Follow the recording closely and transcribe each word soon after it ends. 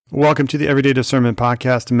Welcome to the Everyday Discernment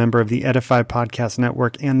Podcast, a member of the Edify Podcast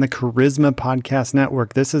Network and the Charisma Podcast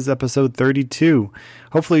Network. This is episode 32.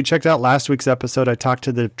 Hopefully you checked out last week's episode. I talked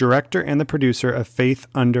to the director and the producer of Faith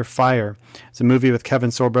Under Fire. It's a movie with Kevin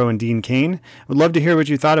Sorbo and Dean Cain. Would love to hear what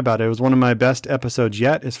you thought about it. It was one of my best episodes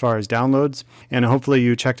yet as far as downloads, and hopefully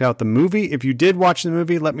you checked out the movie. If you did watch the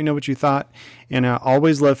movie, let me know what you thought, and I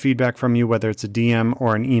always love feedback from you, whether it's a DM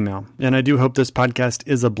or an email. And I do hope this podcast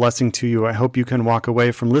is a blessing to you. I hope you can walk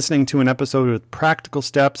away from listening to an episode with practical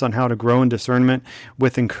steps on how to grow in discernment,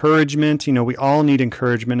 with encouragement. You know, we all need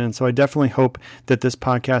encouragement, and so I definitely hope that this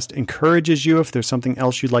podcast encourages you. If there's something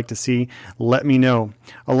else you'd like to see, let me know.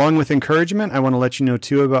 Along with encouragement, I want to let you know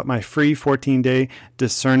too about my free 14-day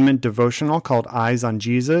discernment devotional called Eyes on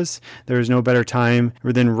Jesus. There is no better time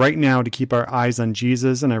than right now to keep our eyes on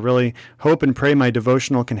Jesus, and I really hope and pray my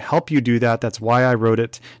devotional can help you do that. That's why I wrote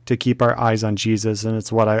it, to keep our eyes on Jesus, and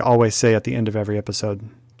it's what I always say at the end of every episode.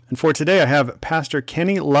 And for today, I have Pastor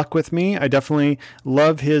Kenny Luck with me. I definitely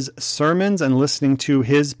love his sermons and listening to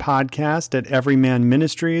his podcast at Every Man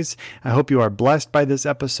Ministries. I hope you are blessed by this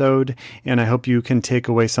episode, and I hope you can take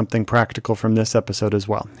away something practical from this episode as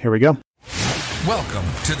well. Here we go. Welcome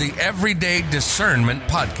to the Everyday Discernment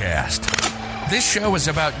Podcast. This show is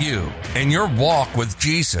about you and your walk with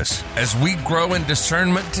Jesus as we grow in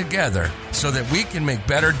discernment together so that we can make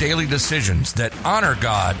better daily decisions that honor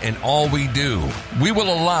God in all we do. We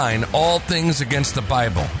will align all things against the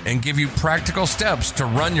Bible and give you practical steps to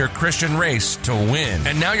run your Christian race to win.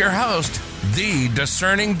 And now your host, the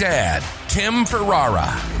discerning dad, Tim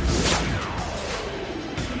Ferrara.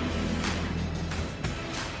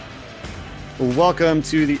 Welcome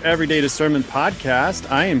to the Everyday Discernment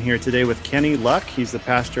Podcast. I am here today with Kenny Luck. He's the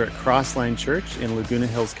pastor at Crossline Church in Laguna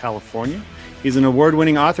Hills, California. He's an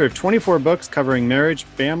award-winning author of 24 books covering marriage,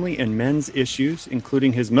 family, and men's issues,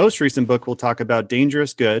 including his most recent book we'll talk about,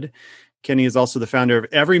 Dangerous Good. Kenny is also the founder of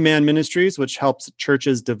Every Man Ministries, which helps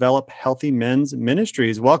churches develop healthy men's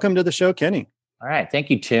ministries. Welcome to the show, Kenny. All right.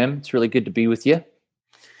 Thank you, Tim. It's really good to be with you.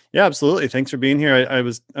 Yeah, absolutely. Thanks for being here. I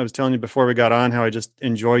was telling you before we got on how I just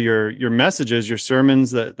enjoy your messages, your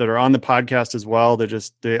sermons that are on the podcast as well.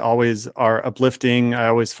 They always are uplifting. I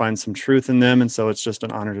always find some truth in them, and so it's just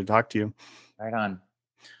an honor to talk to you. Right on.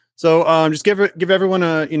 So just give everyone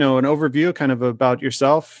an overview kind of about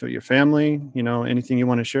yourself, your family, anything you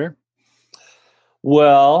want to share.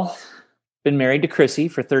 Well, been married to Chrissy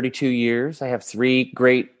for 32 years. I have three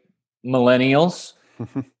great millennials.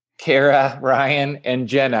 Kara, Ryan, and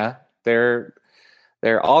Jenna. They're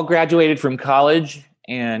all graduated from college,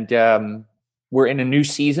 and we're in a new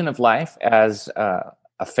season of life as a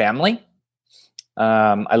family.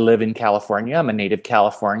 I live in California. I'm a native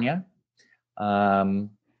California.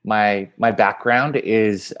 My background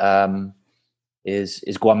is Guamanian,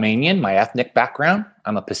 my ethnic background.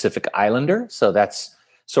 I'm a Pacific Islander, so that's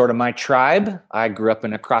sort of my tribe. I grew up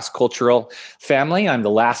in a cross-cultural family. I'm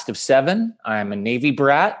the last of seven. I'm a Navy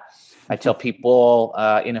brat. I tell people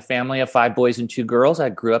in a family of 5 boys and 2 girls, I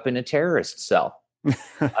grew up in a terrorist cell.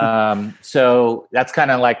 So that's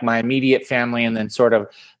kind of like my immediate family, and then sort of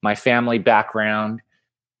my family background.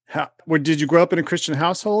 Did you grow up in a Christian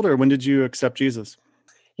household, or when did you accept Jesus?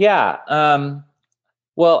 Yeah.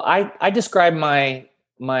 Well, I describe my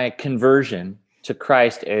conversion to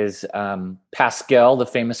Christ as Pascal, the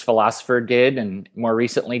famous philosopher, did, and more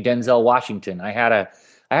recently Denzel Washington. I had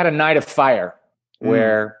a night of fire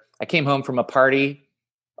where I came home from a party,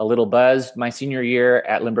 a little buzzed. My senior year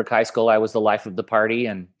at Lynbrook High School, I was the life of the party,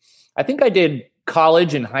 and I think I did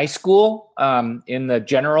college and high school in the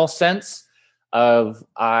general sense of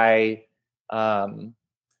I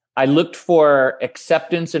looked for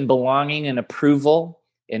acceptance and belonging and approval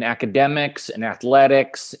in academics and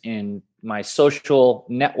athletics, in my social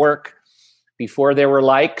network before there were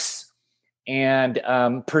likes, and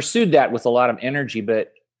pursued that with a lot of energy,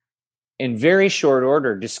 but in very short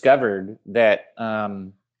order discovered that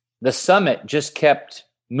the summit just kept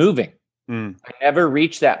moving. I never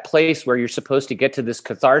reached that place where you're supposed to get to this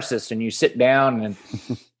catharsis and you sit down and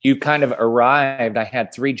you kind of arrived. I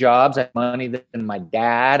had 3 jobs. I had money than my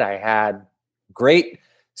dad. I had great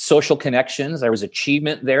social connections. There was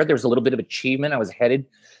achievement there. There was a little bit of achievement. I was headed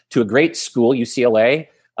to a great school, UCLA,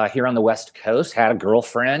 here on the West Coast, had a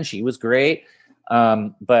girlfriend. She was great.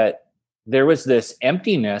 But there was this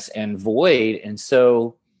emptiness and void. And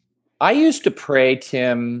so I used to pray,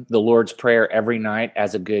 Tim, the Lord's Prayer every night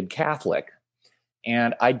as a good Catholic.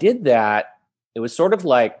 And I did that. It was sort of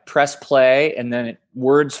like press play, and then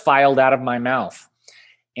words filed out of my mouth.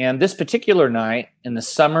 And this particular night in the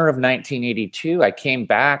summer of 1982, I came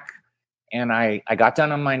back and I got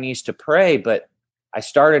down on my knees to pray, but I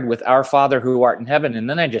started with Our Father who art in heaven, and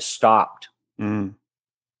then I just stopped. Mm.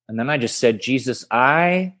 And then I just said, Jesus,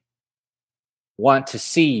 I want to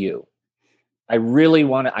see you. I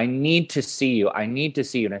need to see you. I need to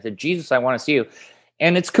see you. And I said, Jesus, I want to see you.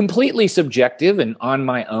 And it's completely subjective and on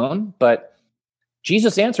my own, but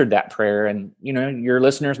Jesus answered that prayer. And, your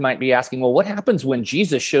listeners might be asking, well, what happens when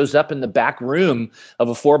Jesus shows up in the back room of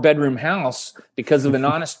a 4-bedroom house because of an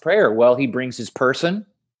honest prayer? Well, he brings his person,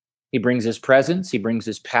 he brings his presence, he brings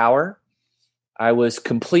his power. I was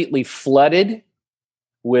completely flooded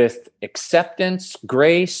with acceptance,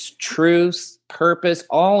 grace, truth, purpose,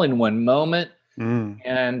 all in one moment. Mm.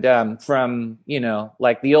 And from,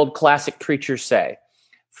 like the old classic preachers say,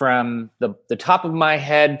 from the top of my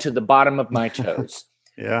head to the bottom of my toes.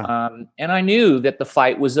 Yeah. And I knew that the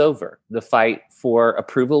fight was over. The fight for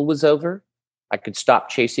approval was over. I could stop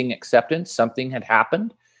chasing acceptance. Something had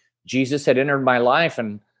happened. Jesus had entered my life.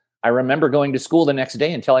 And I remember going to school the next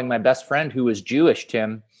day and telling my best friend, who was Jewish,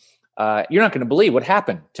 Tim, you're not going to believe what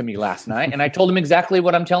happened to me last night. And I told him exactly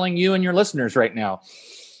what I'm telling you and your listeners right now.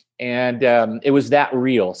 And it was that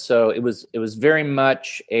real. So it was very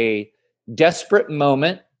much a desperate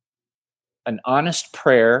moment, an honest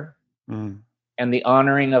prayer, and the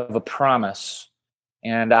honoring of a promise.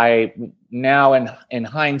 And I now, in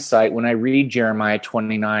hindsight, when I read Jeremiah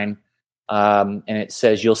 29, and it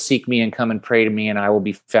says, "You'll seek me and come and pray to me, and I will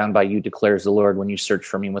be found by you, declares the Lord, when you search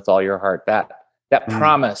for me with all your heart." That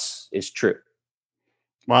promise is true.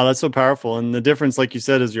 Wow, that's so powerful. And the difference, like you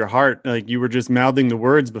said, is your heart. Like you were just mouthing the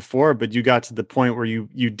words before, but you got to the point where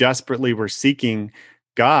you desperately were seeking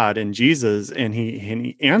God and Jesus, and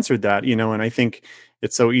he answered that, and I think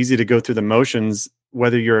it's so easy to go through the motions,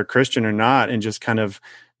 whether you're a Christian or not, and just kind of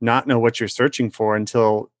not know what you're searching for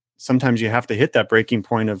until sometimes you have to hit that breaking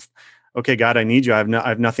point of, okay, God, I need you. I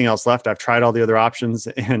have nothing else left. I've tried all the other options,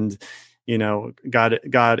 and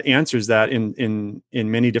God answers that in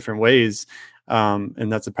many different ways.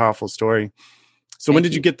 And that's a powerful story. So when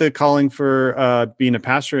did you get the calling for being a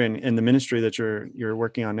pastor in the ministry that you're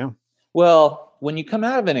working on now? Well, when you come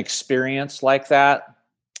out of an experience like that,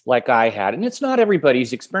 like I had, and it's not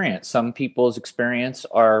everybody's experience. Some people's experience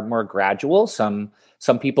are more gradual. Some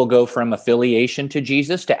people go from affiliation to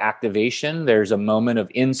Jesus to activation. There's a moment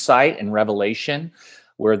of insight and revelation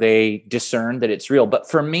where they discern that it's real. But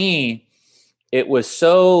for me, it was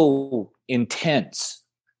so intense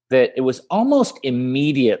that it was almost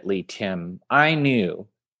immediately, Tim, I knew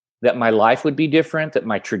that my life would be different, that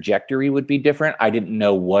my trajectory would be different. I didn't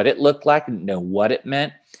know what it looked like, didn't know what it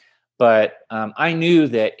meant, but I knew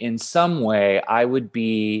that in some way I would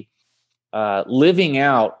be living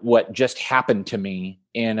out what just happened to me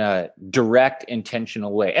in a direct,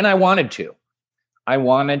 intentional way. And I wanted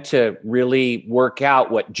to really work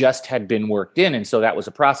out what just had been worked in. And so that was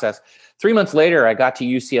a process. 3 months later, I got to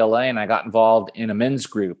UCLA and I got involved in a men's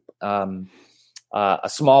group, a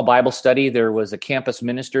small Bible study. There was a campus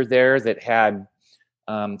minister there that had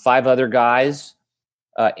 5 other guys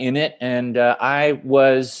in it. And I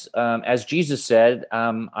was, as Jesus said,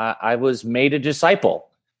 I was made a disciple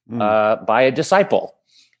by a disciple.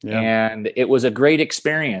 Yeah. And it was a great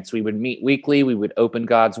experience. We would meet weekly. We would open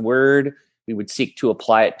God's word. We would seek to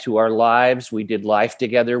apply it to our lives. We did life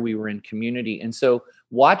together. We were in community. And so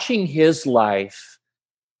watching his life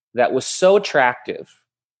that was so attractive,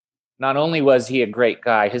 not only was he a great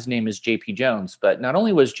guy, his name is JP Jones, but not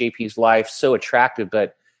only was JP's life so attractive,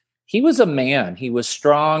 but he was a man. He was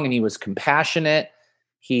strong and he was compassionate.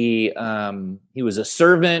 He was a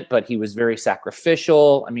servant, but he was very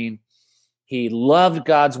sacrificial. I mean, he loved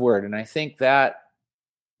God's word. And I think that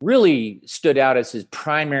really stood out as his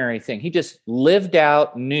primary thing. He just lived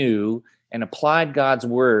out, knew, and applied God's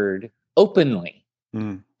word openly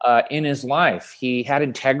in his life. He had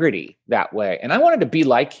integrity that way. And I wanted to be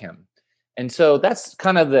like him. And so that's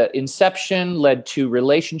kind of the inception, led to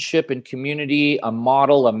relationship and community, a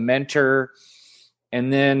model, a mentor.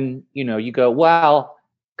 And then, you go, well,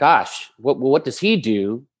 gosh, what does he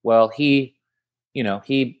do? Well, he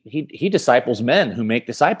disciples men who make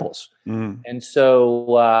disciples. And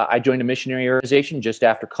so I joined a missionary organization just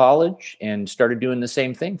after college and started doing the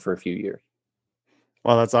same thing for a few years.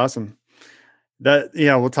 Well, that's awesome.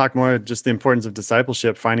 We'll talk more just the importance of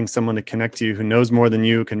discipleship, finding someone to connect to you who knows more than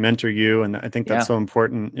you, can mentor you. And I think that's so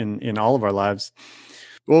important in all of our lives.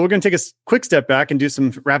 Well, we're going to take a quick step back and do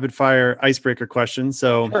some rapid fire icebreaker questions.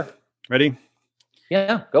 So sure. Ready?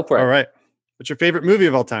 Yeah, go for it. All right. What's your favorite movie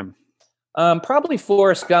of all time? Probably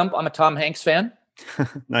Forrest Gump. I'm a Tom Hanks fan.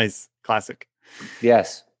 Nice. Classic.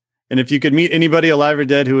 Yes. And if you could meet anybody alive or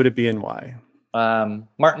dead, who would it be and why?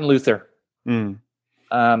 Martin Luther.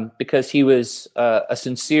 Because he was a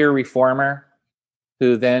sincere reformer.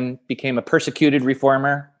 who then became a persecuted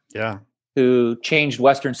reformer. Yeah. Who changed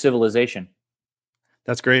Western civilization.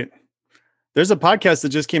 That's great. There's a podcast that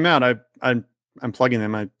just came out. I'm plugging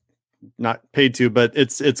them. I'm not paid to, but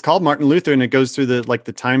it's called Martin Luther, and it goes through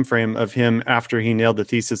the time frame of him after he nailed the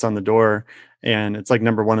thesis on the door, and it's like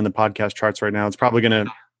number one in the podcast charts right now. It's probably going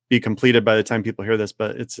to be completed by the time people hear this,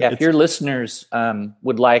 but if your listeners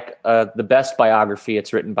would like the best biography,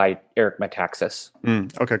 it's written by Eric Metaxas.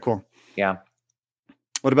 Okay, cool. Yeah.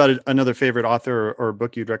 What about another favorite author or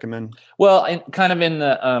book you'd recommend? Well, kind of in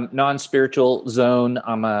the non-spiritual zone,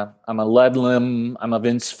 I'm a Ludlum, I'm a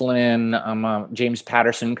Vince Flynn, I'm a James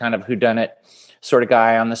Patterson kind of whodunit sort of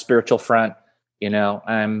guy on the spiritual front.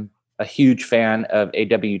 I'm a huge fan of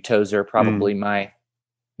A.W. Tozer, probably my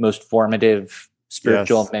most formative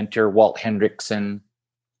spiritual mentor, Walt Hendrickson.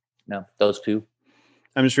 Those two.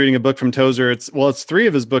 I'm just reading a book from Tozer. It's three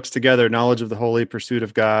of his books together: Knowledge of the Holy, Pursuit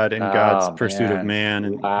of God, and God's Pursuit of Man.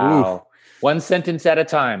 And wow. One sentence at a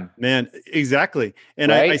time. Man, exactly.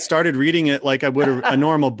 And right? I started reading it like I would a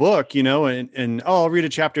normal book, and I'll read a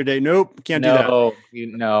chapter a day. Nope, can't do that.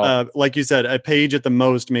 No. Like you said, a page at the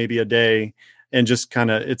most, maybe a day, and just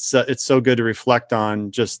kind of it's so good to reflect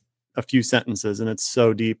on just a few sentences, and it's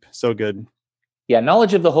so deep, so good. Yeah,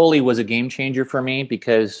 Knowledge of the Holy was a game changer for me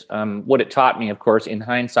because what it taught me, of course, in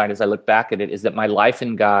hindsight, as I look back at it, is that my life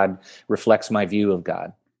in God reflects my view of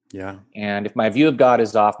God. Yeah. And if my view of God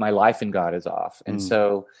is off, my life in God is off. And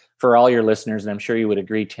so for all your listeners, and I'm sure you would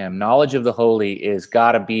agree, Tim, Knowledge of the Holy is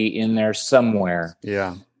got to be in there somewhere.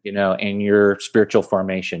 Yeah. In your spiritual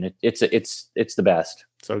formation. It's the best.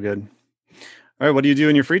 So good. All right. What do you do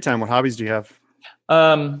in your free time? What hobbies do you have?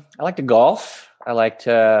 I like to golf. I like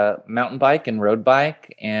to mountain bike and road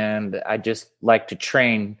bike, and I just like to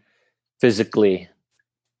train physically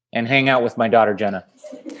and hang out with my daughter, Jenna.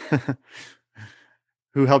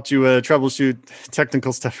 Who helped you troubleshoot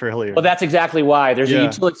technical stuff earlier. Well, that's exactly why. There's a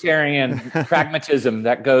utilitarian pragmatism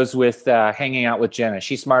that goes with hanging out with Jenna.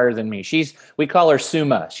 She's smarter than me. We call her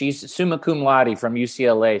Summa. She's summa cum laude from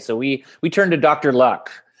UCLA. So we turn to Dr. Luck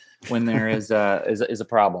when there is a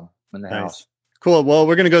problem in the house. Cool. Well,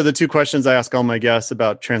 we're going to go to the two questions I ask all my guests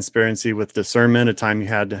about transparency with discernment, a time you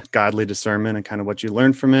had godly discernment and kind of what you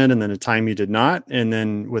learned from it, and then a time you did not. And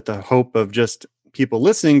then with the hope of just people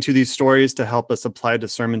listening to these stories to help us apply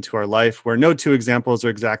discernment to our life, where no two examples are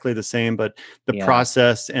exactly the same, but the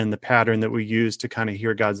process and the pattern that we use to kind of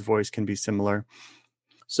hear God's voice can be similar.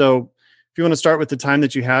 So if you want to start with the time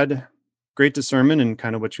that you had great discernment and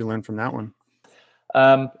kind of what you learned from that one.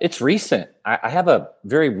 It's recent. I have a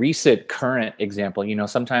very recent current example.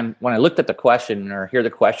 Sometime when I looked at the question or hear the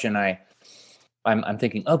question, I'm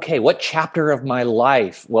thinking, okay, what chapter of my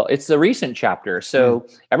life? Well, it's the recent chapter. So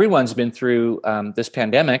everyone's been through this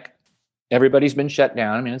pandemic. Everybody's been shut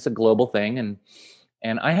down. I mean, it's a global thing.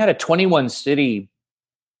 And I had a 21 city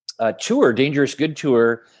tour, Dangerous Good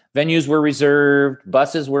tour. Venues were reserved,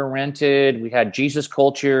 buses were rented. We had Jesus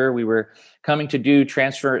Culture. We were coming to do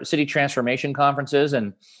city transformation conferences,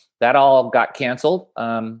 and that all got canceled.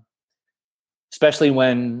 Especially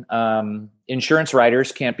when insurance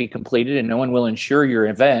riders can't be completed and no one will insure your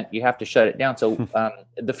event, you have to shut it down. So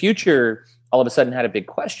the future all of a sudden had a big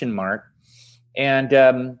question mark.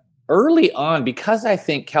 And early on, because I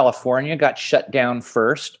think California got shut down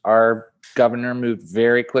first, our governor moved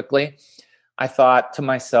very quickly. I thought to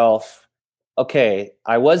myself, okay,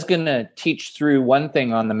 I was going to teach through one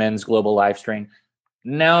thing on the Men's Global Live Stream.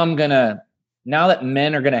 Now that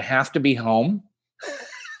men are going to have to be home.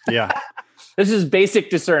 Yeah. This is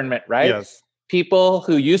basic discernment, right? Yes. People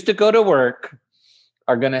who used to go to work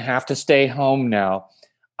are going to have to stay home now.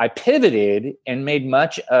 I pivoted and made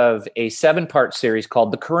much of a 7-part series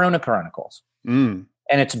called The Corona Chronicles. And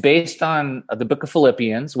it's based on the book of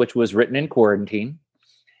Philippians, which was written in quarantine.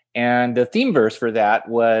 And the theme verse for that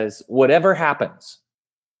was, whatever happens,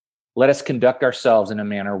 let us conduct ourselves in a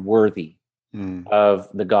manner worthy of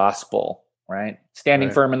the gospel, right?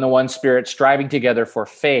 Standing firm in the one spirit, striving together for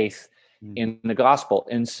faith in the gospel.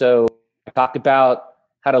 And so I talked about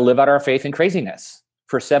how to live out our faith in craziness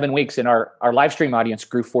for 7 weeks, and our live stream audience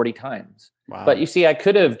grew 40 times. Wow. But you see, I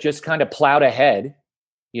could have just kind of plowed ahead,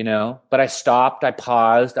 but I stopped, I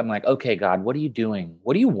paused. I'm like, okay, God, what are you doing?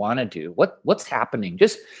 What do you want to do? What's happening?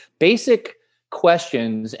 Just basic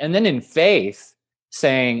questions. And then in faith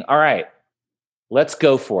saying, all right, let's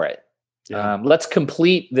go for it. Yeah. Let's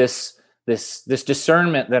complete this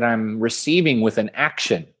discernment that I'm receiving with an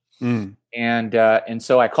action. And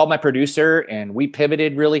so I called my producer and we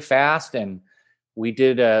pivoted really fast, and we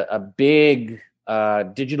did a big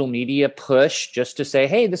digital media push just to say,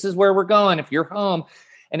 hey, this is where we're going if you're home.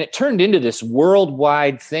 And it turned into this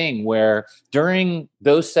worldwide thing where during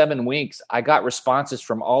those 7 weeks, I got responses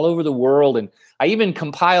from all over the world. And I even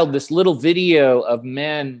compiled this little video of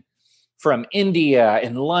men from India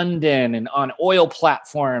and London and on oil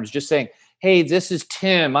platforms just saying, hey, this is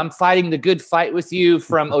Tim. I'm fighting the good fight with you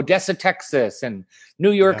from Odessa, Texas and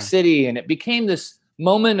New York City. And it became this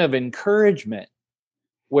moment of encouragement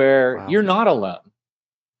where you're not alone.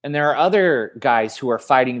 And there are other guys who are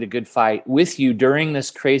fighting the good fight with you during this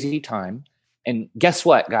crazy time. And guess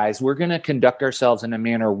what, guys? We're going to conduct ourselves in a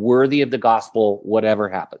manner worthy of the gospel, whatever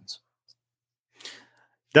happens.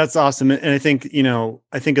 That's awesome. And I think,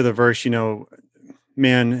 I think of the verse,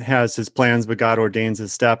 man has his plans, but God ordains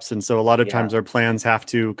his steps. And so a lot of times our plans have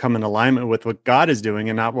to come in alignment with what God is doing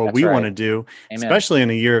and not what we want to do, especially in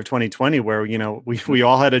a year of 2020 where, we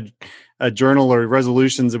all had a journal or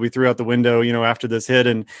resolutions that we threw out the window, after this hit.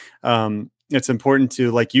 And it's important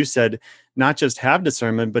to, like you said, not just have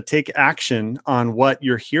discernment, but take action on what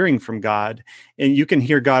you're hearing from God. And you can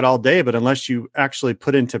hear God all day, but unless you actually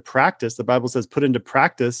put into practice, the Bible says, put into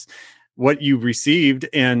practice what you received.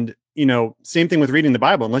 And, same thing with reading the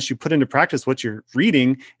Bible. Unless you put into practice what you're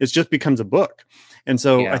reading, it just becomes a book. And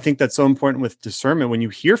so I think that's so important with discernment. When you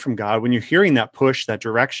hear from God, when you're hearing that push, that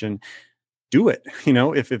direction, do it.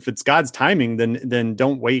 If it's God's timing, then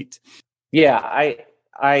don't wait. Yeah,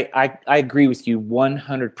 I agree with you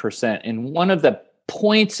 100%. And one of the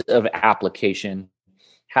points of application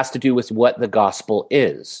has to do with what the gospel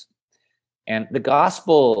is. And the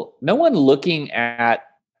gospel, no one looking at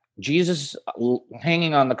Jesus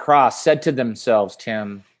hanging on the cross said to themselves,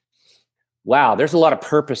 Tim, wow, there's a lot of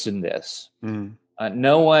purpose in this.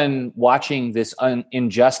 No one watching this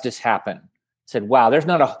injustice happen said, wow, there's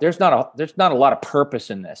not a lot of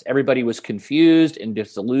purpose in this. Everybody was confused and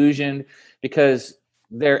disillusioned because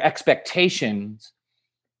their expectations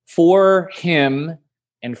for him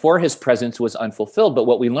and for his presence was unfulfilled. But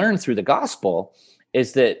what we learn through the gospel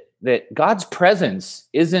is that God's presence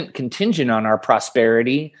isn't contingent on our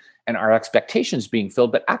prosperity and our expectations being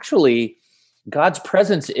filled, but actually God's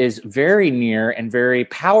presence is very near and very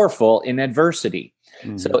powerful in adversity.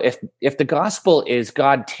 Mm-hmm. So if the gospel is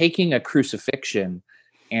God taking a crucifixion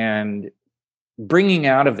and bringing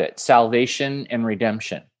out of it salvation and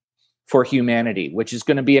redemption for humanity, which is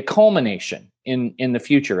going to be a culmination in the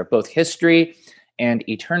future of both history and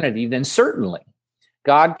eternity, then certainly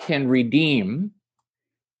God can redeem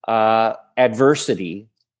adversity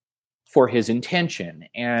for his intention.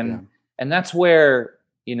 And that's where,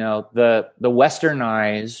 the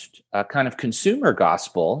westernized kind of consumer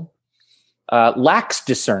gospel lacks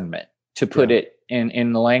discernment, to put it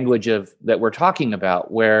in the language of that we're talking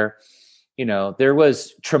about, where, there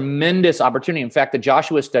was tremendous opportunity. In fact, the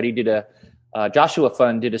Joshua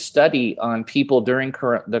Fund did a study on people during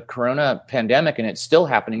the Corona pandemic, and it's still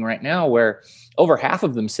happening right now, where over half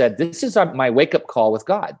of them said, this is my wake-up call with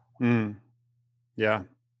God. Yeah.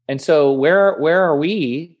 And so where are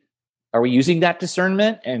we? Are we using that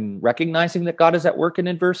discernment and recognizing that God is at work in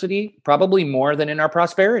adversity? Probably more than in our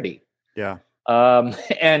prosperity. Yeah.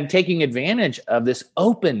 And taking advantage of this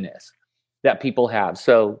openness that people have.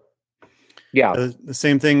 So, yeah. The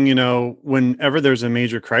same thing, whenever there's a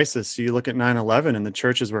major crisis, you look at 9/11 and the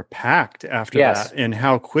churches were packed after that, and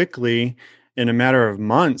how quickly, in a matter of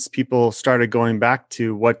months, people started going back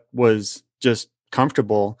to what was just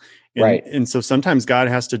comfortable. And so sometimes God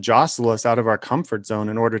has to jostle us out of our comfort zone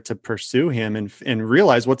in order to pursue him and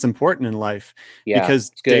realize what's important in life. Because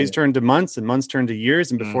days turn to months and months turn to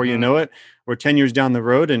years. And before you know it, we're 10 years down the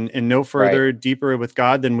road and no further deeper with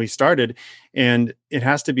God than we started. And it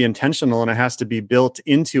has to be intentional, and it has to be built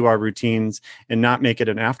into our routines and not make it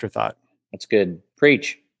an afterthought. That's good.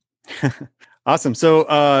 Preach. Awesome.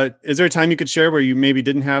 So is there a time you could share where you maybe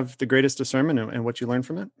didn't have the greatest discernment and what you learned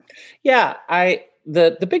from it? Yeah,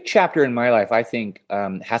 the big chapter in my life, I think,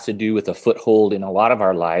 has to do with a foothold in a lot of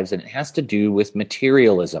our lives, and it has to do with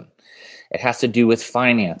materialism. It has to do with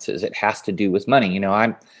finances. It has to do with money.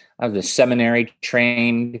 I was a seminary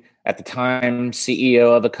trained, at the time,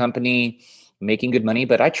 CEO of a company, making good money,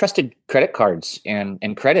 but I trusted credit cards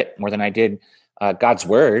and credit more than I did God's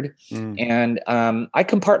word. And I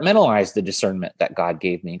compartmentalized the discernment that God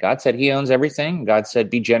gave me. God said he owns everything. God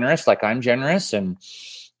said, be generous like I'm generous. And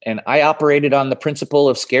I operated on the principle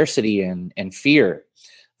of scarcity and fear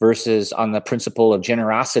versus on the principle of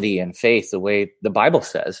generosity and faith, the way the Bible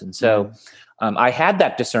says. And so I had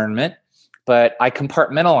that discernment, but I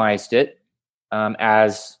compartmentalized it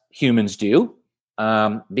as humans do,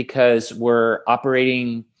 because we're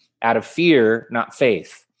operating out of fear, not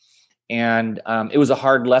faith. And it was a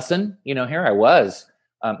hard lesson. Here I was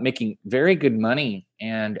making very good money,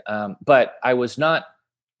 but I was not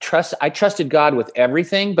trusted God with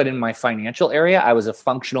everything, but in my financial area, I was a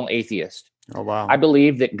functional atheist. Oh, wow. I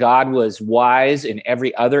believed that God was wise in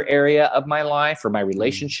every other area of my life, for my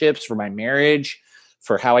relationships, for my marriage,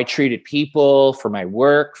 for how I treated people, for my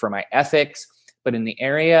work, for my ethics. But in the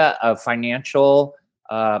area of financial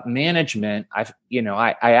management,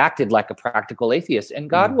 I acted like a practical atheist, and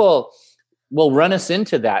God will run us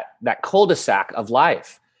into that cul-de-sac of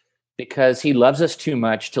life because He loves us too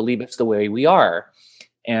much to leave us the way we are.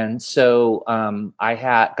 And so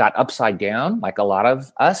I got upside down, like a lot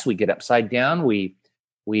of us. We get upside down. We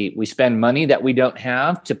spend money that we don't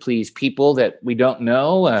have to please people that we don't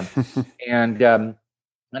know, and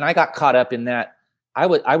I got caught up in that. I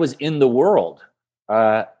was in the world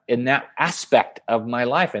in that aspect of my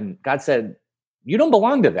life, and God said, "You don't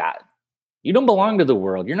belong to that. You don't belong to the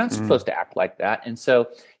world. You're not supposed to act like that." And so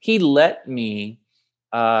He let me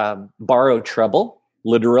borrow trouble,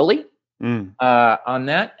 literally. On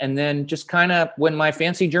that. And then just kind of when my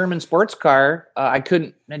fancy German sports car, I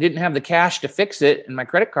didn't have the cash to fix it and my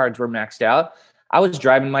credit cards were maxed out. I was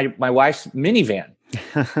driving my wife's minivan,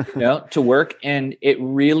 to work. And it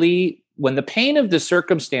really, when the pain of the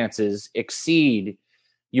circumstances exceed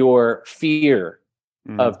your fear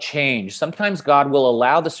of change, sometimes God will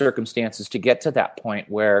allow the circumstances to get to that point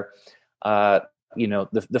where, the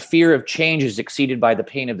fear of change is exceeded by the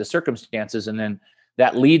pain of the circumstances. And then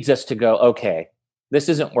that leads us to go, okay, this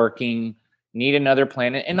isn't working, need another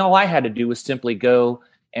plan. And all I had to do was simply go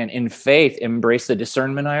and in faith embrace the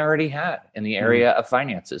discernment I already had in the area of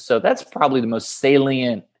finances. So that's probably the most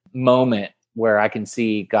salient moment where I can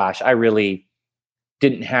see, gosh, I really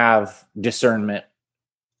didn't have discernment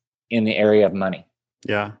in the area of money.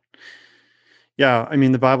 Yeah. Yeah, I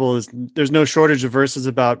mean, there's no shortage of verses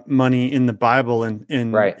about money in the Bible,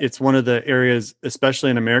 and right. It's one of the areas, especially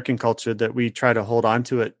in American culture, that we try to hold on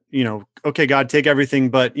to it. Okay, God, take everything,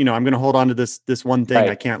 but I'm going to hold on to this one thing. Right.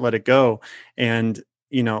 I can't let it go. And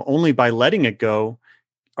only by letting it go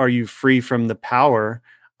are you free from the power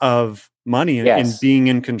of money and being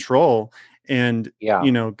in control. And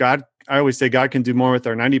God, I always say God can do more with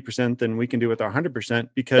our 90% than we can do with our 100%,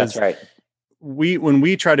 because that's right. When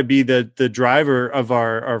we try to be the driver of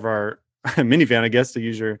our minivan, I guess, to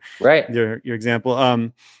use your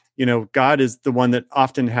example, God is the one that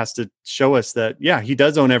often has to show us that, He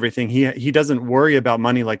does own everything. He doesn't worry about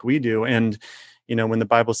money like we do. And, when the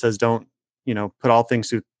Bible says, don't, put all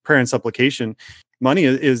things through prayer and supplication, money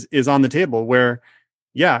is on the table where,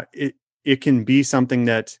 it can be something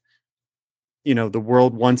that, the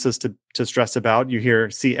world wants us to stress about.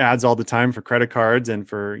 You see ads all the time for credit cards and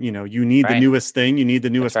for, you need the newest thing, you need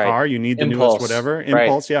the newest car, you need the newest whatever,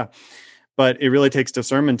 impulse. Yeah. But it really takes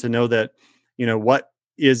discernment to know that, what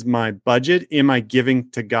is my budget? Am I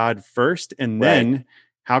giving to God first? And then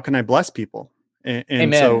how can I bless people? And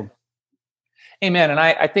Amen. So. Amen. And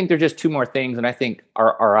I think there's just two more things. And I think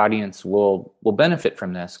our audience will benefit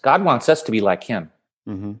from this. God wants us to be like Him,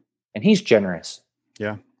 and He's generous.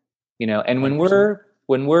 Yeah. And when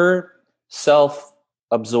we're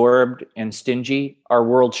self-absorbed and stingy, our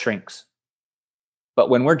world shrinks. But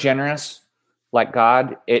when we're generous, like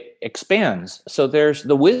God, it expands. So there's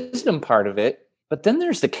the wisdom part of it, but then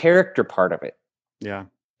there's the character part of it. Yeah.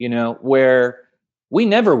 Where we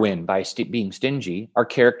never win by being stingy. Our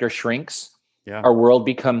character shrinks. Yeah. Our world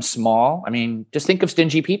becomes small. I mean, just think of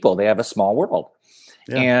stingy people. They have a small world.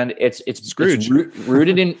 Yeah. And it's rooted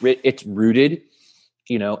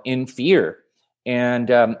in fear. And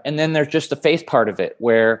then there's just the faith part of it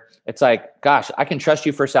where it's like, gosh, I can trust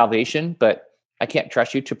you for salvation, but I can't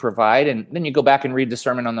trust you to provide. And then you go back and read the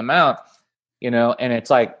Sermon on the Mount, and it's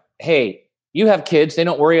like, hey, you have kids. They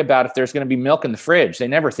don't worry about if there's going to be milk in the fridge. They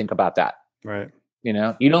never think about that. Right. You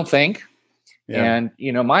don't think. Yeah.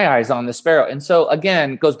 And, my eye's on the sparrow. And so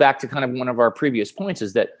again, it goes back to kind of one of our previous points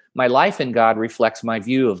is that my life in God reflects my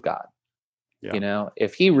view of God. Yeah.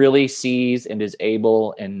 If He really sees and is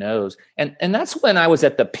able and knows. And that's when I was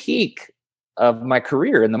at the peak of my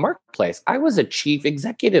career in the marketplace. I was a chief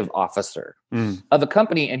executive officer of a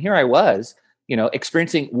company. And here I was,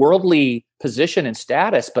 experiencing worldly position and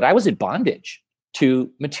status, but I was in bondage to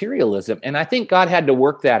materialism. And I think God had to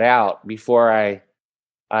work that out before I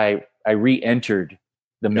re-entered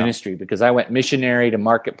the ministry, because I went missionary to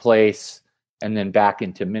marketplace and then back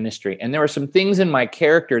into ministry. And there were some things in my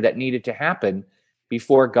character that needed to happen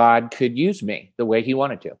before God could use me the way He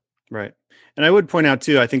wanted to. Right. And I would point out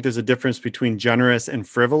too, I think there's a difference between generous and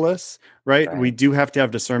frivolous, right? We do have to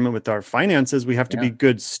have discernment with our finances. We have to be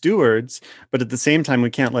good stewards, but at the same time,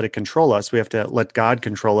 we can't let it control us. We have to let God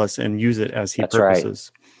control us and use it as He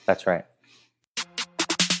purposes. That's right.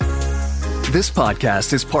 This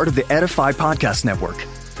podcast is part of the Edify Podcast Network.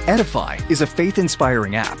 Edify is a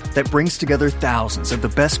faith-inspiring app that brings together thousands of the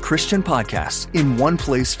best Christian podcasts in one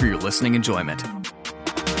place for your listening enjoyment.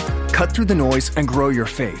 Cut through the noise and grow your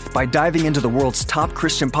faith by diving into the world's top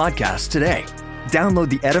Christian podcasts today. Download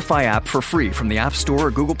the Edify app for free from the App Store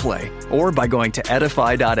or Google Play, or by going to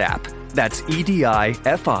edify.app. That's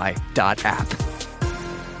EDIFI.app.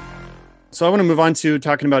 So I want to move on to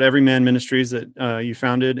talking about Everyman Ministries that you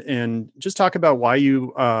founded, and just talk about why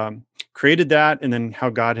you created that, and then how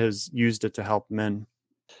God has used it to help men.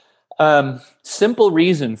 Simple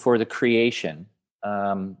reason for the creation,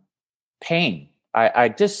 pain. I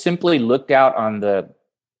just simply looked out on the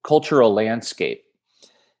cultural landscape.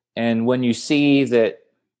 And when you see that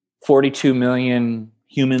 42 million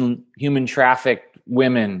human trafficked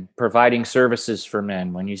women providing services for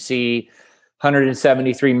men, when you see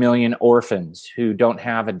 173 million orphans who don't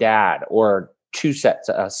have a dad or a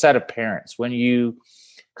set of parents, when you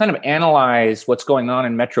kind of analyze what's going on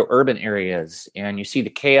in metro urban areas and you see the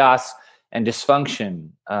chaos and dysfunction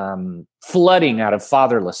flooding out of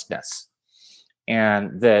fatherlessness,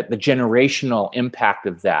 and the generational impact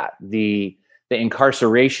of that, the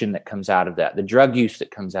incarceration that comes out of that, the drug use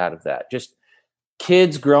that comes out of that, just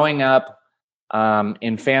kids growing up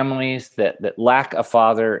in families that lack a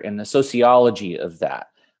father, and the sociology of that.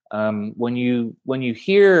 When you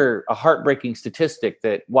hear a heartbreaking statistic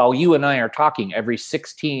that while you and I are talking, every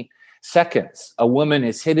 16 seconds, a woman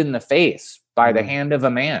is hit in the face by the hand of a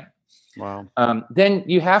man. Wow. Then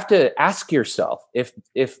you have to ask yourself,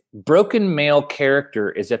 if broken male character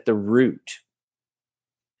is at the root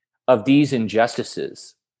of these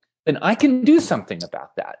injustices, then I can do something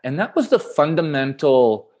about that. And that was the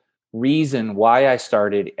fundamental reason why I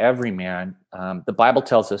started Everyman. The Bible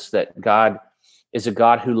tells us that God is a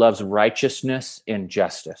God who loves righteousness and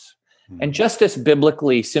justice. And justice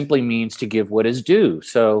biblically simply means to give what is due.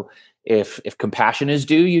 So if compassion is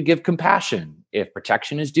due, you give compassion. If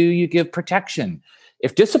protection is due, you give protection.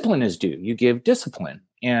 If discipline is due, you give discipline.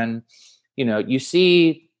 And, you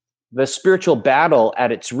see the spiritual battle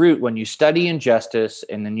at its root when you study injustice,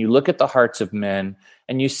 and then you look at the hearts of men,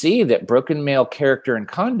 and you see that broken male character and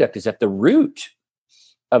conduct is at the root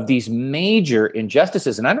of these major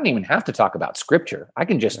injustices. And I don't even have to talk about scripture. I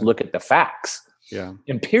can just look at the facts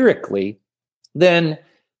empirically. Then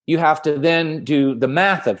you have to then do the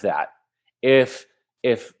math of that. If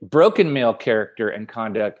broken male character and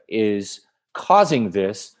conduct is causing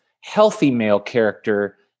this, healthy male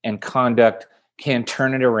character and conduct can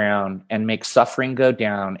turn it around and make suffering go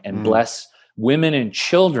down and bless women and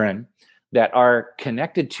children that are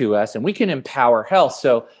connected to us, and we can empower health.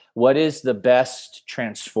 So what is the best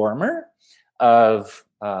transformer of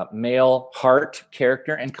male heart,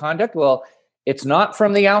 character, and conduct? Well, it's not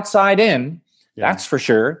from the outside in, that's for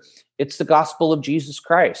sure. It's the gospel of Jesus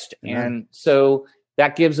Christ. Amen. And so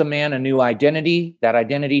that gives a man a new identity. That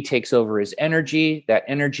identity takes over his energy. That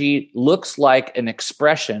energy looks like an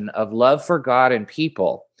expression of love for God and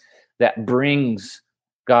people that brings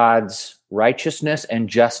God's righteousness and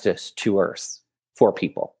justice to earth for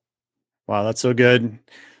people. Wow, that's so good.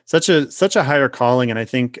 Such a higher calling. And I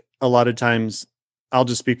think a lot of times, I'll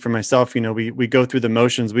just speak for myself, we go through the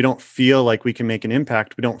motions. We don't feel like we can make an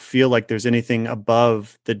impact. We don't feel like there's anything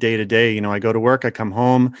above the day to day. I go to work, I come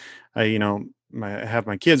home, I have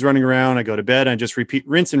my kids running around, I go to bed, I just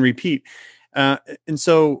rinse and repeat. And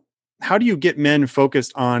so how do you get men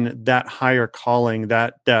focused on that higher calling,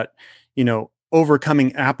 that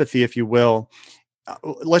overcoming apathy, if you will?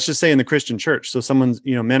 Let's just say in the Christian church. So someone's,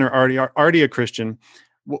 men are already a Christian.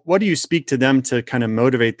 What do you speak to them to kind of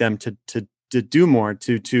motivate them to do more,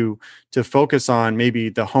 to focus on maybe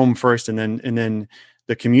the home first, and then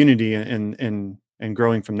the community, and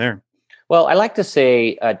growing from there? Well, I like to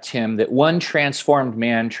say, Tim, that one transformed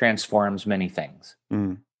man transforms many things.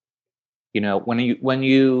 When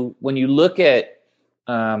you look at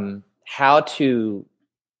how to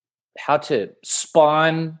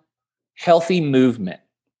spawn healthy movement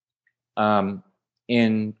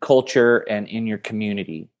in culture and in your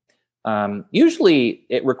community, usually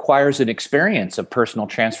it requires an experience of personal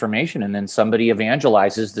transformation, and then somebody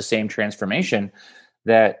evangelizes the same transformation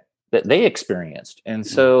that they experienced. And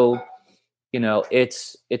so,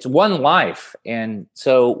 it's one life. And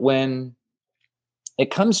so when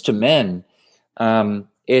it comes to men,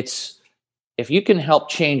 it's, if you can help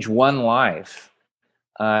change one life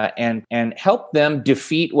and help them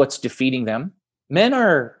defeat what's defeating them. Men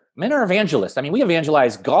are evangelists. I mean, we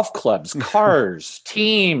evangelize golf clubs, cars,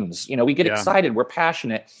 teams. We get excited. We're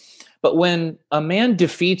passionate. But when a man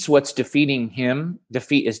defeats what's defeating him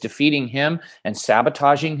and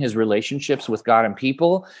sabotaging his relationships with God and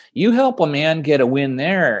people, you help a man get a win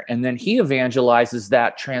there, and then he evangelizes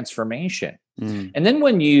that transformation. And then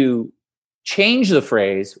when you change the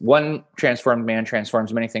phrase, one transformed man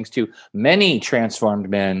transforms many things, to many transformed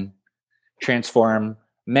men transform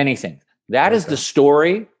many things. That is the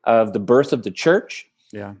story of the birth of the church.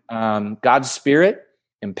 Yeah. God's Spirit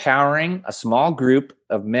empowering a small group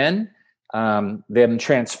of men, them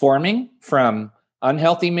transforming from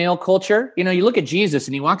unhealthy male culture. You know, you look at Jesus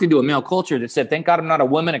and he walked into a male culture that said, thank God I'm not a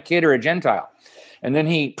woman, a kid, or a Gentile. And then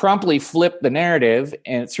he promptly flipped the narrative,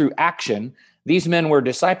 and through action, these men were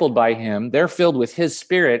discipled by him. They're filled with his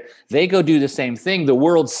Spirit. They go do the same thing. The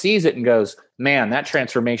world sees it and goes, man, that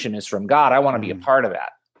transformation is from God. I want to be a part of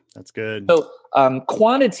that. That's good. So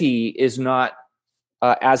quantity is not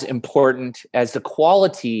as important as the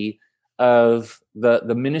quality of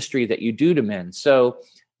the ministry that you do to men. So,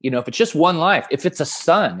 you know, if it's just one life, if it's a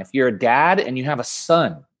son, if you're a dad and you have a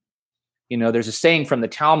son, you know, there's a saying from the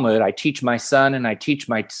Talmud, I teach my son and I teach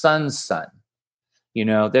my son's son. You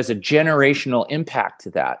know, there's a generational impact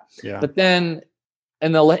to that. Yeah. But then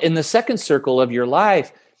in the second circle of your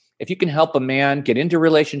life, if you can help a man get into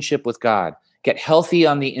relationship with God, get healthy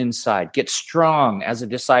on the inside, get strong as a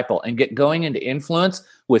disciple, and get going into influence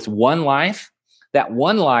with one life, that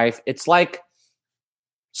one life, it's like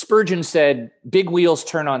Spurgeon said, big wheels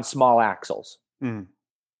turn on small axles,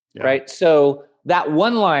 right? So that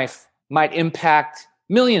one life might impact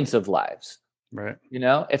millions of lives, right? You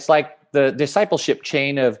know, it's like the discipleship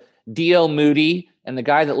chain of D.L. Moody and the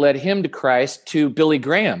guy that led him to Christ to Billy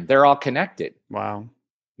Graham. They're all connected. Wow.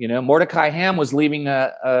 You know, Mordecai Ham was leaving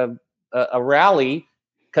a rally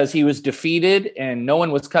because he was defeated and no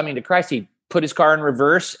one was coming to Christ. He put his car in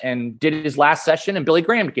reverse and did his last session, and Billy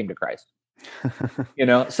Graham came to Christ. You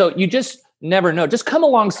know, so you just never know. Just come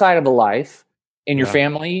alongside of a life in your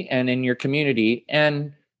family and in your community,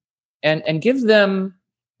 and give them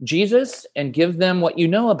Jesus and give them what you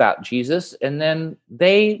know about Jesus, and then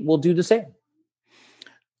they will do the same.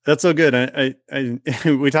 That's so good. I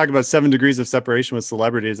we talk about 7 degrees of separation with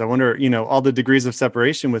celebrities. I wonder, you know, all the degrees of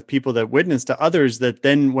separation with people that witnessed to others that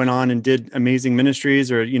then went on and did amazing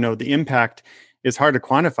ministries, or, you know, the impact is hard to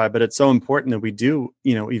quantify, but it's so important that we do,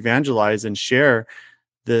 you know, evangelize and share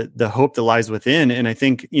the hope that lies within. And I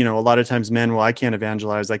think, you know, a lot of times men, well, I can't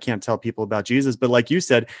evangelize, I can't tell people about Jesus. But like you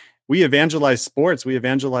said, we evangelize sports, we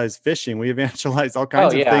evangelize fishing, we evangelize all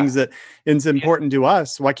kinds of things that is important to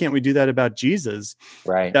us. Why can't we do that about Jesus?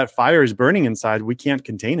 Right. That fire is burning inside. We can't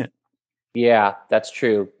contain it. Yeah, that's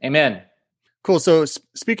true. Amen. Cool. So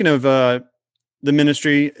speaking of the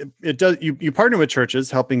ministry, it does. You partner with churches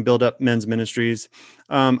helping build up men's ministries.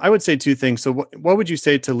 I would say 2 things. So what would you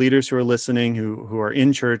say to leaders who are listening, who are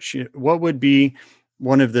in church? What would be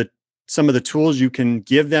some of the tools you can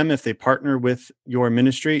give them if they partner with your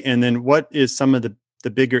ministry? And then what is some of the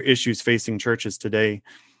bigger issues facing churches today?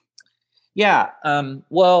 Yeah.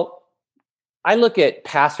 Well, I look at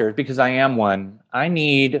pastors, because I am one. I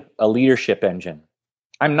need a leadership engine.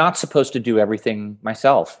 I'm not supposed to do everything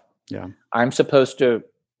myself. Yeah. I'm supposed to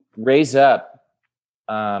raise up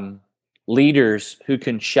leaders who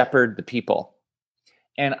can shepherd the people.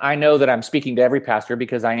 And I know that I'm speaking to every pastor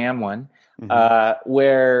because I am one.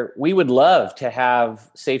 Where we would love to have,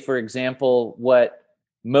 say, for example, what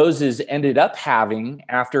Moses ended up having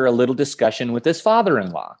after a little discussion with his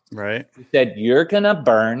father-in-law. Right. He said, you're going to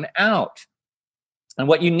burn out. And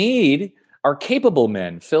what you need are capable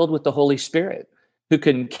men filled with the Holy Spirit who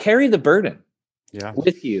can carry the burden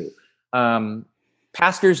with you.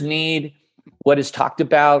 Pastors need what is talked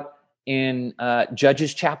about in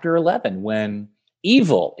Judges chapter 11, when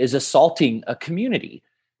evil is assaulting a community.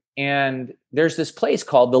 And there's this place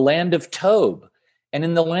called the land of Tob. And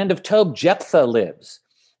in the land of Tob, Jephthah lives.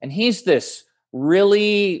 And he's a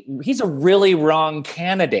really wrong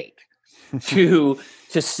candidate to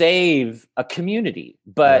save a community.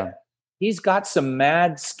 But he's got some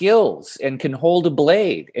mad skills and can hold a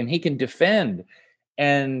blade and he can defend.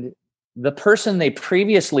 And the person they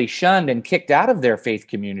previously shunned and kicked out of their faith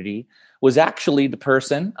community was actually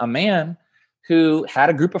a man who had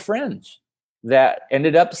a group of friends that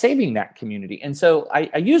ended up saving that community. And so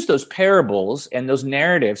I use those parables and those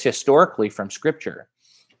narratives historically from Scripture,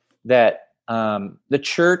 that the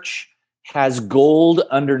church has gold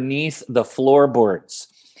underneath the floorboards.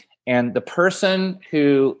 And the person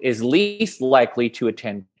who is least likely to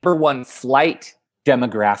attend, number one flight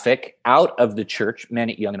demographic out of the church, men,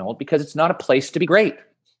 young and old, because it's not a place to be great.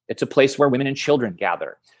 It's a place where women and children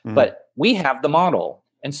gather. But we have the model.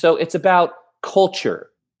 And so it's about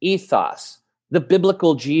culture, ethos, the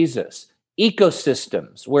biblical Jesus,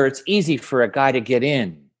 ecosystems where it's easy for a guy to get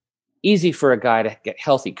in, easy for a guy to get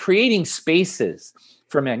healthy, creating spaces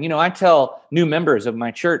for men. I tell new members of my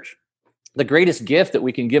church, the greatest gift that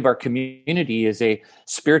we can give our community is a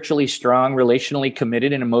spiritually strong, relationally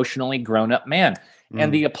committed, and emotionally grown-up man.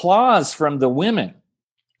 And the applause from the women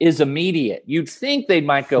is immediate. You'd think they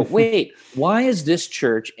might go, wait, why is this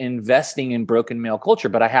church investing in broken male culture?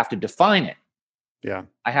 But I have to define it. Yeah.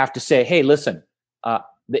 I have to say, hey, listen,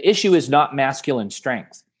 the issue is not masculine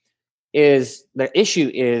strength. The issue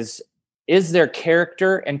is there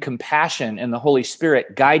character and compassion and the Holy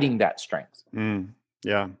Spirit guiding that strength?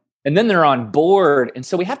 Yeah. And then they're on board. And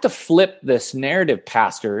so we have to flip this narrative,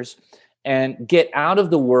 pastors, and get out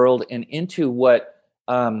of the world and into what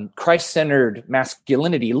Christ-centered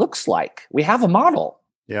masculinity looks like. We have a model.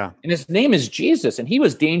 Yeah. And his name is Jesus, and he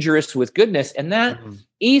was dangerous with goodness. And that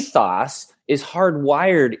ethos is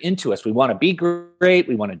hardwired into us. We want to be great.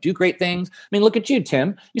 We want to do great things. I mean, look at you,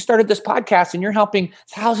 Tim. You started this podcast and you're helping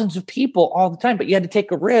thousands of people all the time, but you had to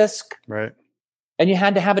take a risk. Right. And you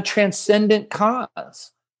had to have a transcendent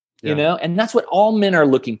cause, and that's what all men are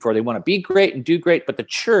looking for. They want to be great and do great, but the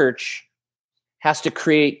church has to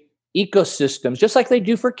create ecosystems, just like they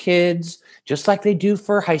do for kids, just like they do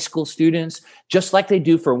for high school students, just like they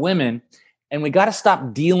do for women. And we got to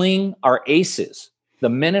stop dealing our aces, the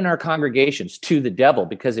men in our congregations, to the devil,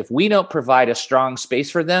 because if we don't provide a strong space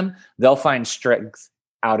for them, they'll find strength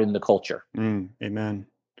out in the culture. Amen.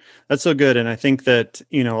 That's so good. And I think that,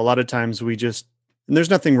 a lot of times and there's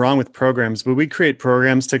nothing wrong with programs, but we create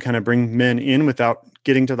programs to kind of bring men in without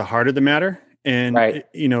getting to the heart of the matter. And,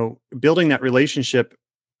 building that relationship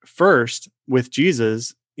first with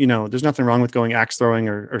Jesus, there's nothing wrong with going axe throwing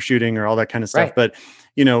or shooting or all that kind of stuff. Right. But,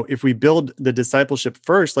 if we build the discipleship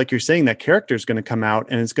first, like you're saying, that character is going to come out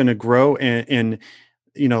and it's going to grow and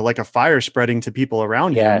like a fire spreading to people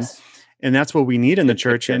around him. And that's what we need in the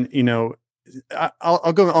church. And,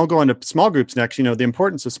 I'll go on to small groups next, the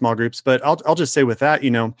importance of small groups, but I'll just say with that,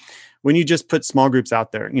 when you just put small groups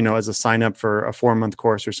out there, as a sign up for a 4-month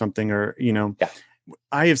course or something, or,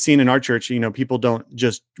 I have seen in our church, people don't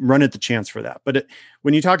just run at the chance for that. But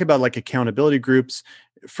when you talk about like accountability groups,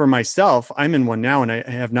 for myself, I'm in one now and I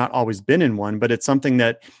have not always been in one, but it's something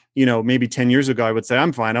that, maybe 10 years ago, I would say,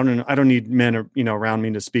 I'm fine. I don't need men, around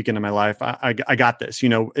me to speak into my life. I got this,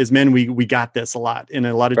 as men, we got this a lot. And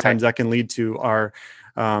a lot of times that can lead to our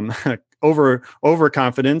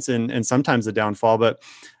overconfidence and sometimes a downfall, but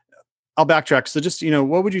I'll backtrack. So just,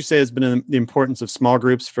 what would you say has been the importance of small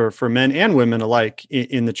groups for men and women alike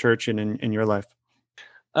in the church and in your life?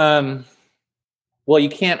 Well, you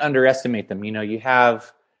can't underestimate them. You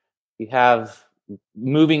have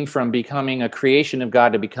moving from becoming a creation of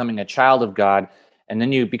God to becoming a child of God, and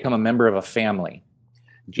then you become a member of a family.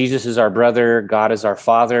 Jesus is our brother, God is our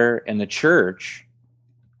father, and the church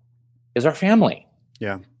is our family.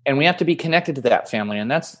 Yeah. And we have to be connected to that family.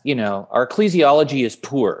 And that's, our ecclesiology is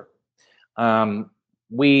poor.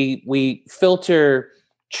 We filter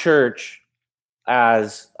church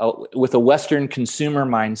with a Western consumer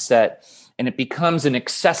mindset, and it becomes an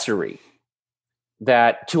accessory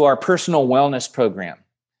to our personal wellness program,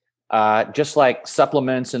 just like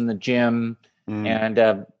supplements in the gym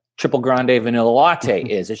and triple grande vanilla latte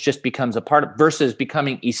is. It just becomes a part of versus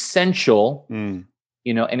becoming essential. And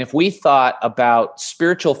if we thought about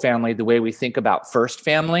spiritual family the way we think about first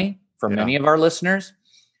family for many of our listeners,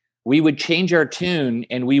 we would change our tune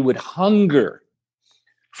and we would hunger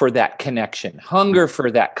for that connection, hunger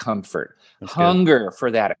for that comfort, hunger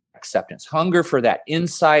for that acceptance, hunger for that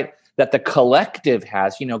insight that the collective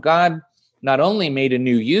has. God not only made a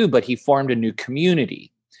new you, but he formed a new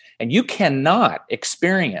community. And you cannot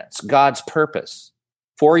experience God's purpose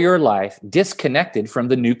for your life disconnected from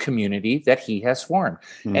the new community that he has formed.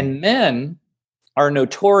 And men are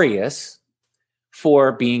notorious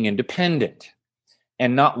for being independent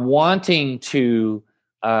and not wanting to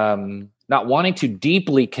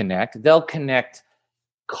deeply connect. They'll connect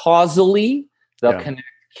causally, they'll connect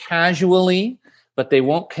casually, but they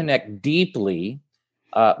won't connect deeply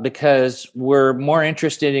because we're more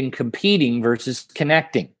interested in competing versus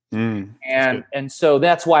connecting. And so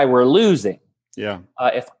that's why we're losing. Yeah.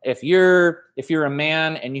 If you're a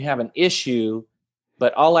man and you have an issue,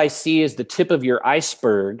 but all I see is the tip of your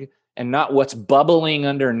iceberg and not what's bubbling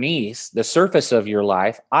underneath the surface of your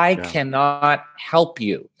life, I cannot help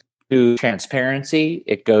you. To transparency,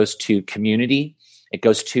 it goes to community, it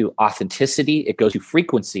goes to authenticity, it goes to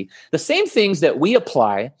frequency. The same things that we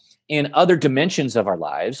apply in other dimensions of our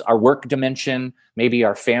lives, our work dimension, maybe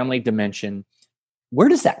our family dimension, where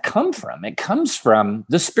does that come from? It comes from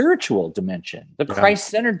the spiritual dimension, the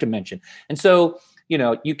Christ-centered dimension. And so,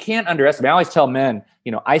 you can't underestimate. I always tell men,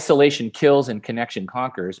 isolation kills and connection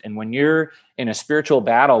conquers. And when you're in a spiritual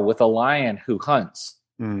battle with a lion who hunts,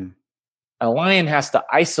 a lion has to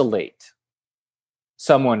isolate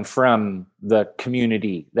someone from the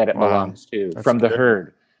community that it belongs to, from the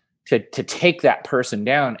herd, to take that person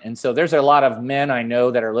down. And so there's a lot of men I know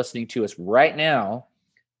that are listening to us right now.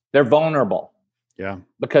 They're vulnerable. Yeah.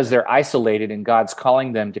 Because they're isolated, and God's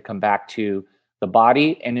calling them to come back to the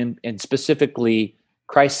body and specifically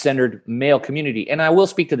Christ-centered male community. And I will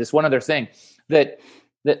speak to this one other thing, that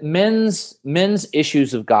men's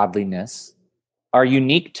issues of godliness are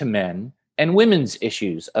unique to men, and women's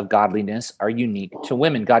issues of godliness are unique to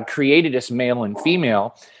women. God created us male and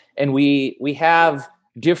female, and we have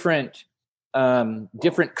different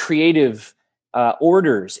creative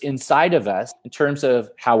orders inside of us in terms of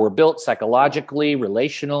how we're built psychologically,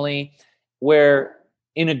 relationally, where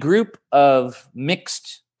in a group of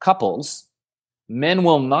mixed couples, men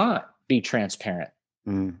will not be transparent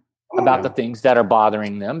about the things that are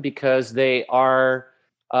bothering them because they are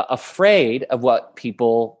afraid of what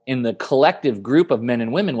people in the collective group of men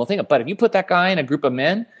and women will think of. But if you put that guy in a group of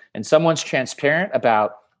men and someone's transparent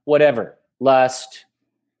about whatever, lust,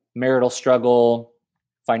 marital struggle,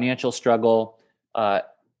 financial struggle, the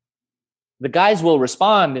guys will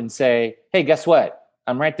respond and say, hey, guess what?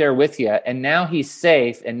 I'm right there with you. And now he's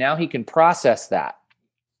safe, and now he can process that.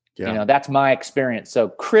 Yeah. That's my experience. So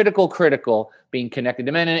critical being connected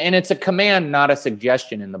to men. And it's a command, not a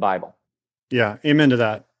suggestion in the Bible. Yeah. Amen to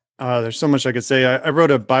that. There's so much I could say. I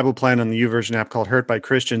wrote a Bible plan on the YouVersion app called Hurt by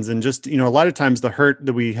Christians. And just, a lot of times the hurt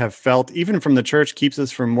that we have felt, even from the church, keeps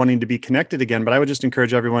us from wanting to be connected again. But I would just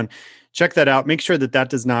encourage everyone, check that out. Make sure that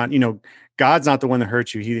does not, God's not the one that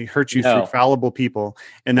hurts you. He hurts you through fallible people.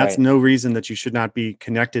 And that's no reason that you should not be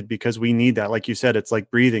connected, because we need that. Like you said, it's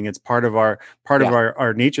like breathing. It's part of our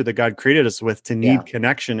our nature that God created us with, to need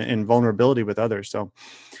connection and vulnerability with others. So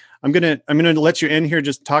I'm gonna let you in here.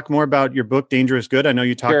 Just talk more about your book, Dangerous Good. I know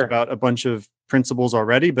you talked about a bunch of principles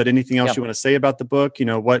already, but anything else you want to say about the book?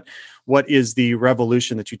 What is the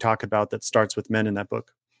revolution that you talk about that starts with men in that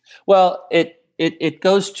book? Well, it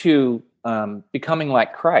goes to becoming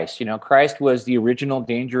like Christ. Christ was the original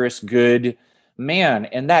dangerous good man,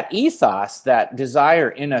 and that ethos, that desire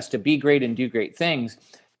in us to be great and do great things,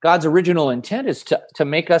 God's original intent is to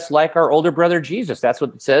make us like our older brother Jesus. That's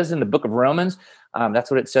what it says in the book of Romans.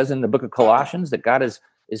 That's what it says in the book of Colossians, that God is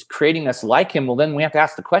creating us like him. Well, then we have to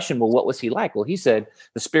ask the question, well, what was he like? Well, he said,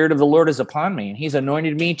 the Spirit of the Lord is upon me, and he's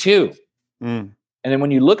anointed me too. And then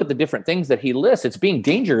when you look at the different things that he lists, it's being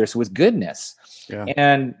dangerous with goodness. Yeah.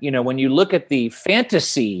 And, when you look at the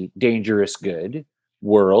fantasy dangerous good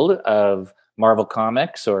world of Marvel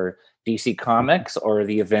Comics or DC Comics or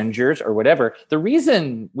the Avengers or whatever, the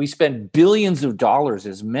reason we spend billions of dollars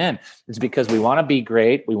as men is because we want to be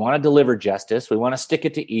great. We want to deliver justice. We want to stick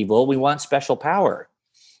it to evil. We want special power.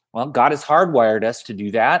 Well, God has hardwired us to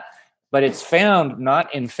do that, but it's found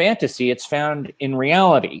not in fantasy. It's found in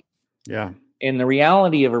reality. Yeah. In the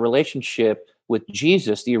reality of a relationship with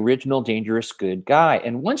Jesus, the original dangerous good guy.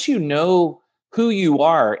 And once you know who you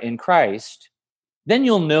are in Christ, then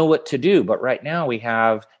you'll know what to do. But right now we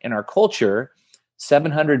have in our culture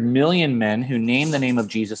 700 million men who name the name of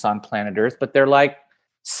Jesus on planet Earth, but they're like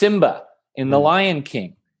Simba in The Lion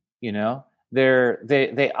King.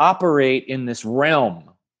 They operate in this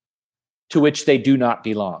realm to which they do not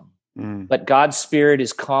belong. But God's Spirit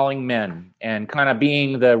is calling men and kind of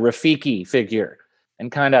being the Rafiki figure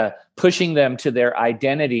and kind of pushing them to their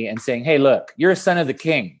identity and saying, hey, look, you're a son of the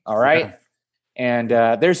king, all right? Yeah.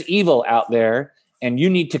 And there's evil out there, and you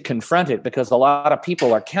need to confront it because a lot of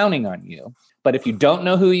people are counting on you. But if you don't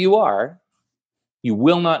know who you are, you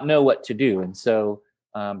will not know what to do. And so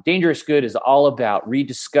Dangerous Good is all about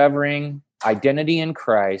rediscovering identity in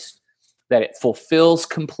Christ, that it fulfills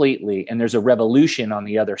completely, and there's a revolution on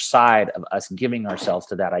the other side of us giving ourselves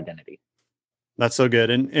to that identity. That's so good.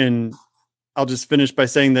 And I'll just finish by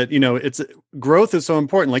saying that, it's growth is so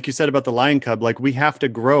important. Like you said about the lion cub, like we have to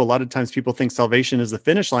grow. A lot of times people think salvation is the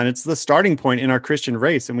finish line. It's the starting point in our Christian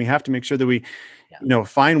race. And we have to make sure that we,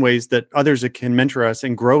 find ways that others can mentor us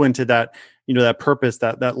and grow into that, that purpose,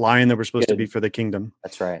 that lion that we're supposed to be for the kingdom.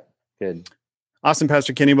 That's right. Good. Awesome,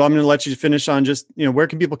 Pastor Kenny. Well, I'm going to let you finish on just, where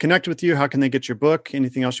can people connect with you? How can they get your book?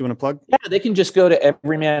 Anything else you want to plug? Yeah, they can just go to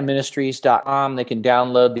everymanministries.com. They can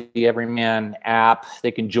download the Everyman app. They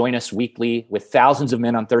can join us weekly with thousands of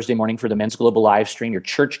men on Thursday morning for the Men's Global live stream. Your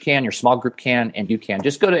church can, your small group can, and you can.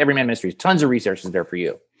 Just go to Everyman Ministries. Tons of resources there for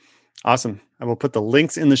you. Awesome. I will put the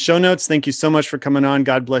links in the show notes. Thank you so much for coming on.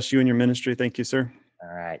 God bless you and your ministry. Thank you, sir. All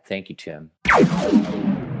right. Thank you, Tim.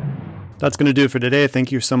 That's going to do it for today.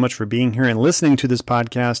 Thank you so much for being here and listening to this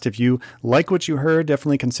podcast. If you like what you heard,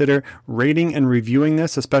 definitely consider rating and reviewing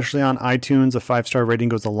this, especially on iTunes. A 5-star rating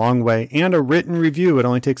goes a long way, and a written review. It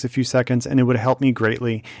only takes a few seconds, and it would help me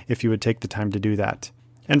greatly if you would take the time to do that.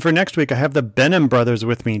 And for next week, I have the Benham brothers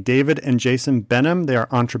with me, David and Jason Benham. They are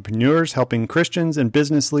entrepreneurs helping Christians and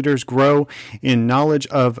business leaders grow in knowledge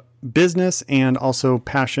of business and also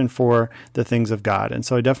passion for the things of God. And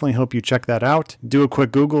so I definitely hope you check that out. Do a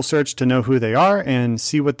quick Google search to know who they are and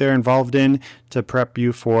see what they're involved in to prep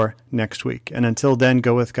you for next week. And until then,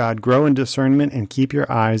 go with God, grow in discernment, and keep your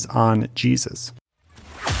eyes on Jesus.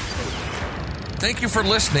 Thank you for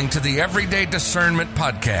listening to the Everyday Discernment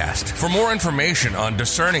Podcast. For more information on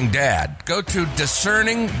Discerning Dad, go to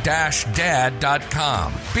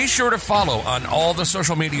discerning-dad.com. Be sure to follow on all the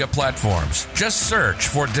social media platforms. Just search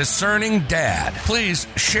for Discerning Dad. Please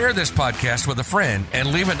share this podcast with a friend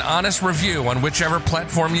and leave an honest review on whichever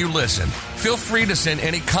platform you listen. Feel free to send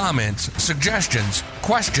any comments, suggestions,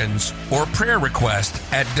 questions, or prayer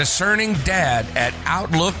requests at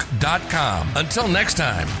discerningdad@outlook.com. Until next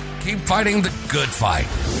time, keep fighting the good fight.